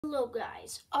Hello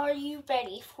guys, are you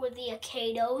ready for the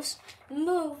Akedos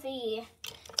movie?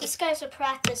 This guy's a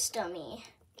practice dummy.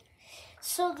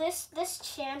 So this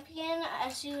champion,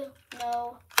 as you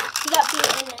know, he got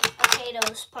beaten in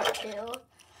Akedos Part 2.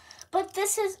 But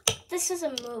this is a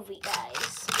movie,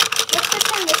 guys. Let's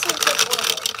pretend this is the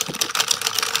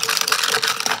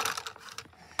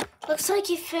order. Looks like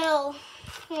he fell.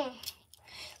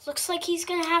 Looks like he's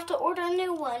gonna have to order a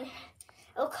new one.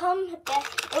 It'll come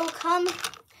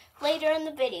later in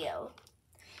the video.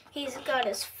 He's got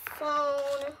his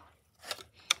phone.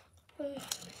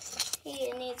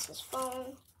 He needs his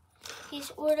phone. He's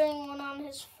ordering one on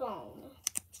his phone.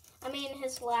 I mean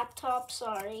his laptop,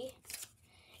 sorry.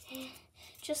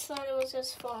 Just thought it was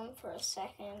his phone for a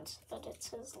second, but it's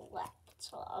his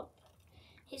laptop.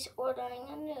 He's ordering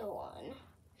a new one.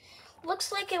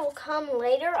 Looks like it will come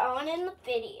later on in the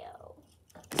video.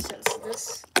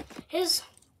 Since his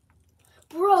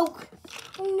broke.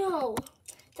 Oh no.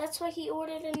 That's why he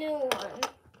ordered a new one.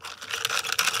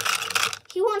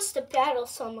 He wants to battle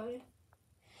someone.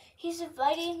 He's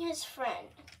inviting his friend.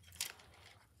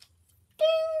 Ding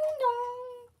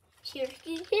dong. Here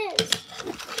he is.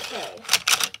 Okay.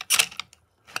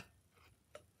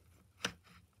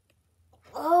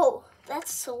 Oh,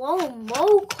 that's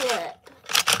slow-mo clip.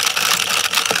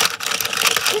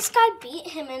 This guy beat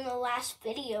him in the last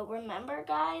video, remember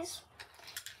guys?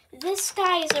 This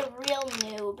guy is a real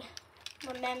noob,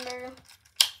 remember?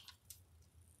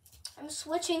 I'm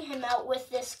switching him out with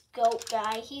this goat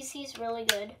guy. He's really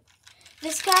good.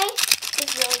 This guy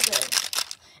is really good.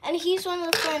 And he's one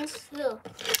of the friends too.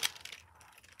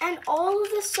 And all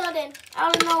of a sudden,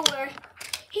 out of nowhere,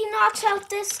 he knocks out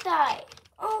this guy.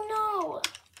 Oh no.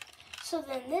 So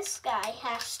then this guy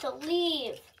has to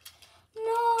leave.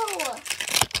 No.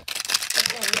 But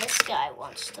then this guy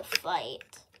wants to fight.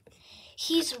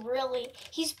 He's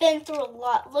been through a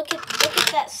lot. Look at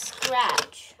that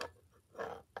scratch.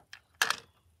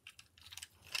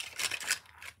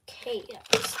 Okay, guys,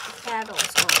 the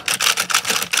battle's on.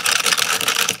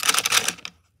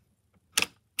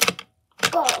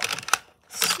 Oh,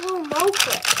 slow-mo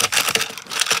clip.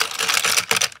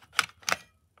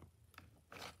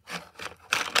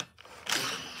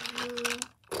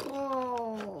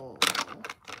 Oh.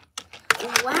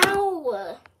 Wow.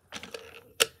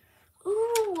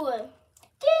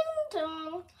 Ding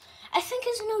dong. I think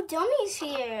his new dummy's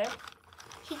here.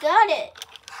 He got it.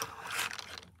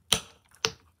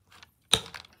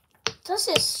 Does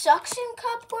his suction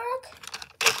cup work?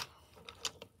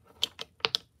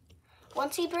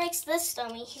 Once he breaks this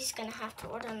dummy, he's gonna have to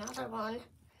order another one.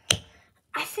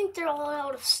 I think they're all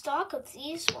out of stock of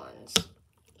these ones.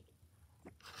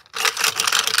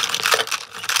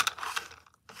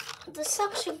 The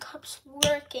suction cup's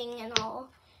working and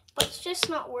all, but it's just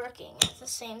not working at the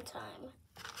same time.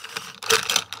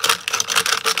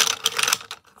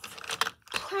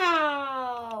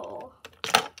 Wow.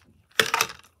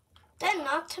 That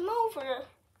knocked him over.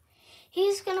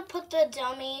 He's gonna put the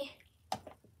dummy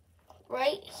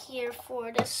right here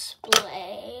for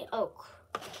display. Oh,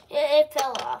 it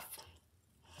fell off.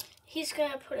 He's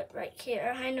gonna put it right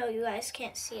here. I know you guys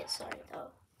can't see it, sorry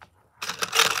though.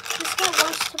 This guy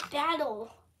wants to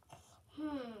battle.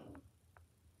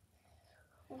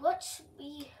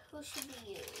 Who should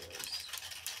we use?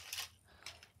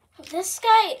 This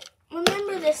guy,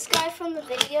 remember this guy from the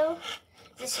video?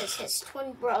 This is his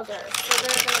twin brother, so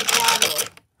they're gonna battle.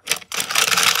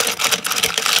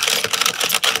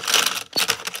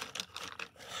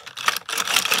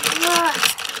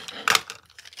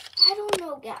 I don't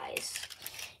know, guys.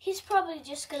 He's probably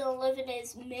just gonna live in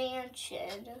his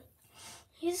mansion.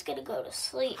 He's gonna go to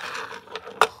sleep.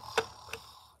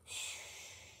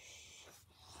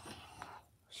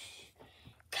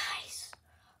 Guys,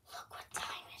 look what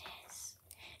time it is.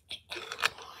 In the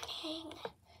morning.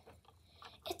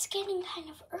 It's getting kind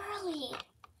of early.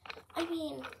 I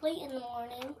mean, late in the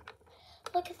morning.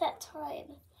 Look at that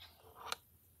time.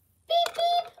 Beep,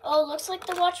 beep. Oh, looks like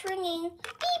the watch ringing. Beep,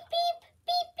 beep,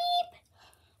 beep, beep.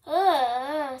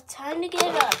 Time to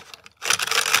get up.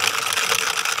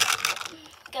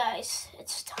 Guys,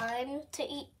 it's time to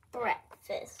eat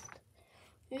breakfast.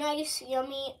 Nice,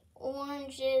 yummy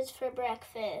oranges for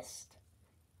breakfast.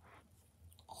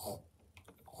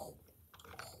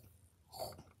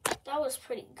 That was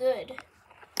pretty good.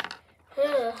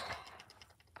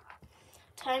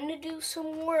 Time to do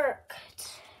some work.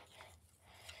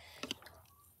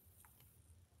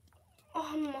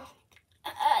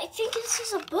 I think this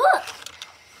is a book.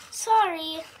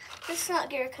 Sorry, it's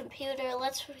not your computer.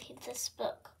 Let's read this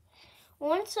book.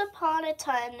 Once upon a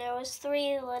time, there was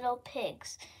 3 little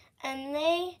pigs, and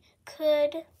they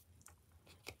could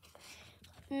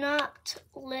not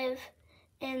live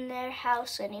in their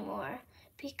house anymore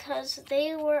because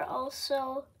they were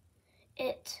also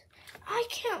it. I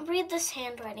can't read this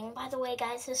handwriting. By the way,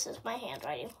 guys, this is my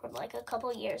handwriting from like a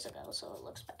couple years ago, so it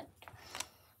looks bad.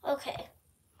 Okay.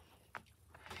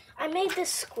 I made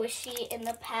this squishy in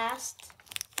the past.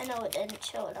 I know it didn't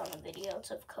show it on the video.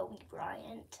 It's of Kobe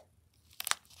Bryant.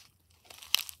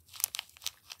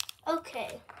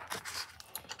 Okay.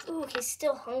 Ooh, he's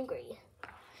still hungry.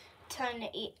 Time to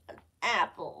eat an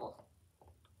apple.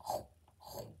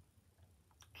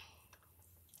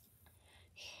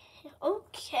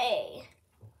 Okay.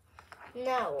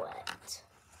 Now what?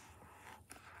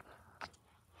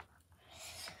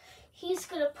 He's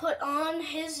gonna put on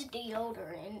his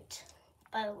deodorant.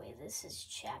 By the way, this is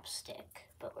chapstick,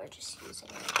 but we're just using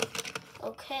it.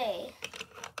 Okay.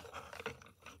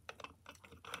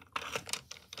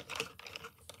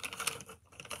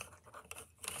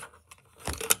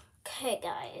 Okay,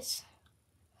 guys.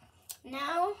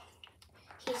 Now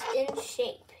he's in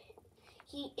shape.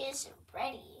 He is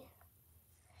ready.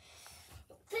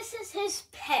 This is his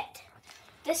pet.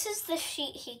 This is the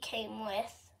sheet he came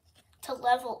with to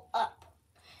level up.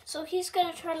 So he's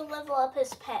gonna try to level up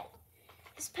his pet.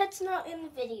 His pet's not in the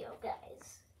video,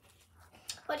 guys.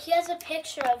 But he has a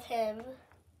picture of him.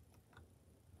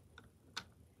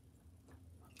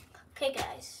 Okay,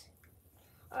 guys.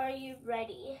 Are you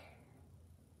ready?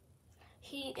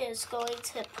 He is going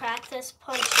to practice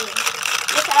punching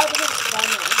without his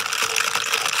bunny.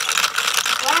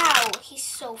 Wow, he's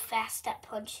so fast at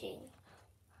punching.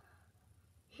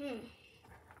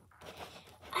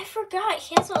 I forgot,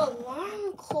 he has an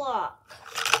alarm clock.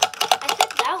 I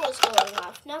think that was going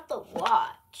off, not the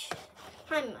watch.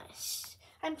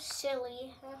 I'm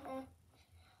silly.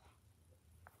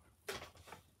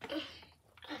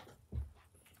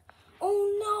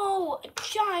 Oh no, a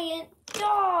giant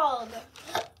dog.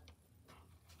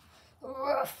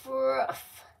 Ruff,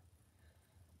 ruff.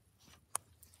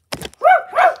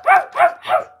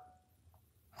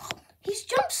 He's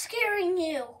jump scaring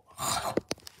you.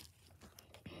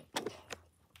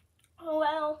 Oh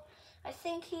well, I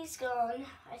think he's gone.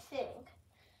 I think.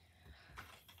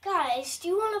 Guys, do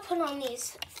you want to put on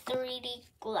these 3D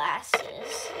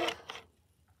glasses?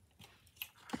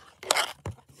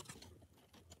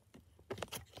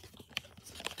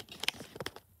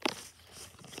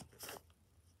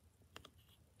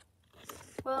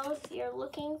 Well, if you're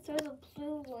looking through the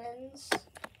blue lens,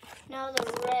 now the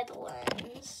red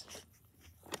lens.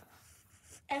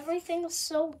 Everything's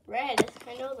so red.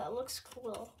 I know that looks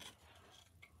cool.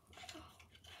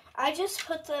 I just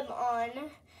put them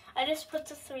on. I just put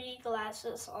the 3D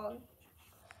glasses on.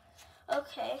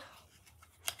 Okay.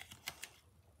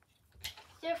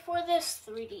 They're for this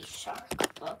 3D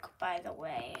shark book, by the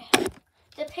way.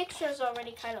 The pictures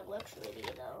already kind of look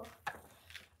 3D, though.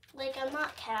 Like, I'm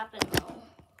not capping, though.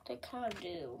 They kind of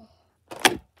do.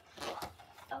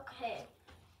 Okay.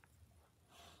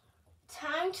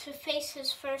 Time to face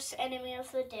his first enemy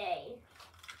of the day.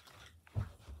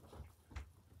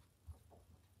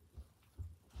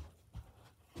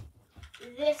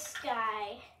 This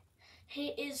guy, he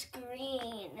is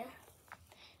green.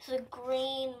 He's a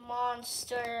green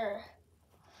monster.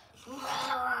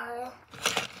 Roar.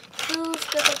 Who's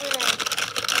gonna win?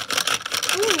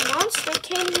 Ooh, monster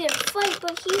came here to fight,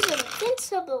 but he's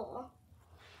invincible.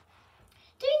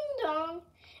 Ding dong,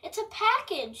 it's a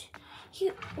package.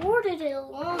 He ordered it a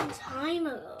long time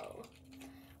ago.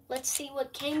 Let's see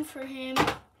what came for him.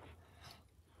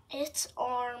 It's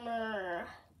armor.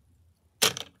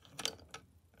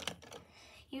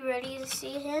 You ready to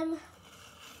see him?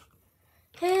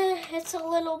 It's a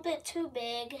little bit too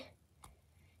big.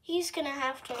 He's gonna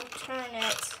have to return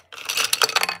it.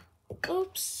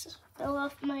 Oops, fell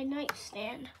off my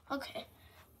nightstand. Okay.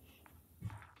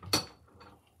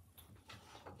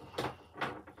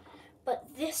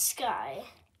 But this guy,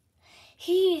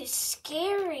 he's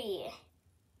scary.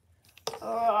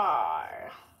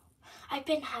 Roar. I've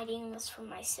been hiding this from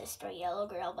my sister, Yellow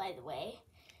Girl, by the way.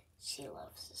 She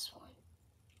loves this one.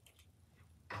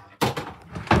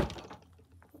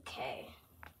 Okay.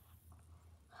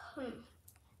 Okay.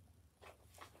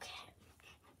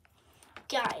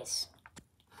 Guys,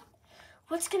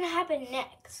 what's gonna happen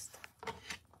next?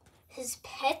 His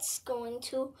pet's going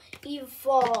to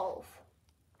evolve.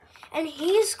 And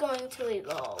he's going to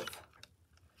evolve.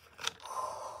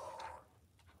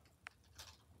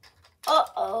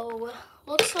 Uh-oh.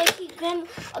 Looks like he got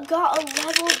a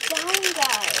level down,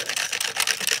 guys.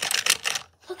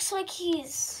 Looks like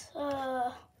he's,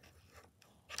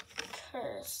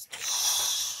 cursed.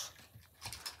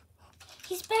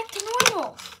 He's back to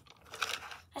normal.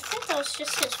 I think that was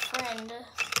just his friend.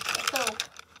 I hope.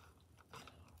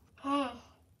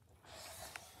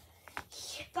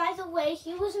 By the way,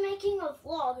 he was making a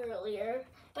vlog earlier,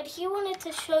 but he wanted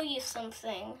to show you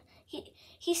something.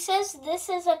 He says this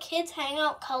is a Kids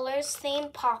Hangout Colors theme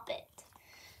Pop It.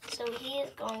 So he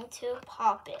is going to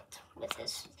pop it with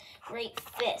his great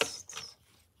fists.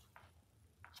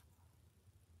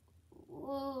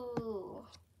 Ooh.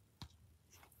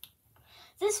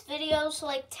 This video's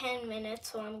like 10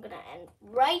 minutes, so I'm gonna end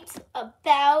right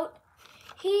about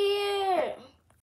here.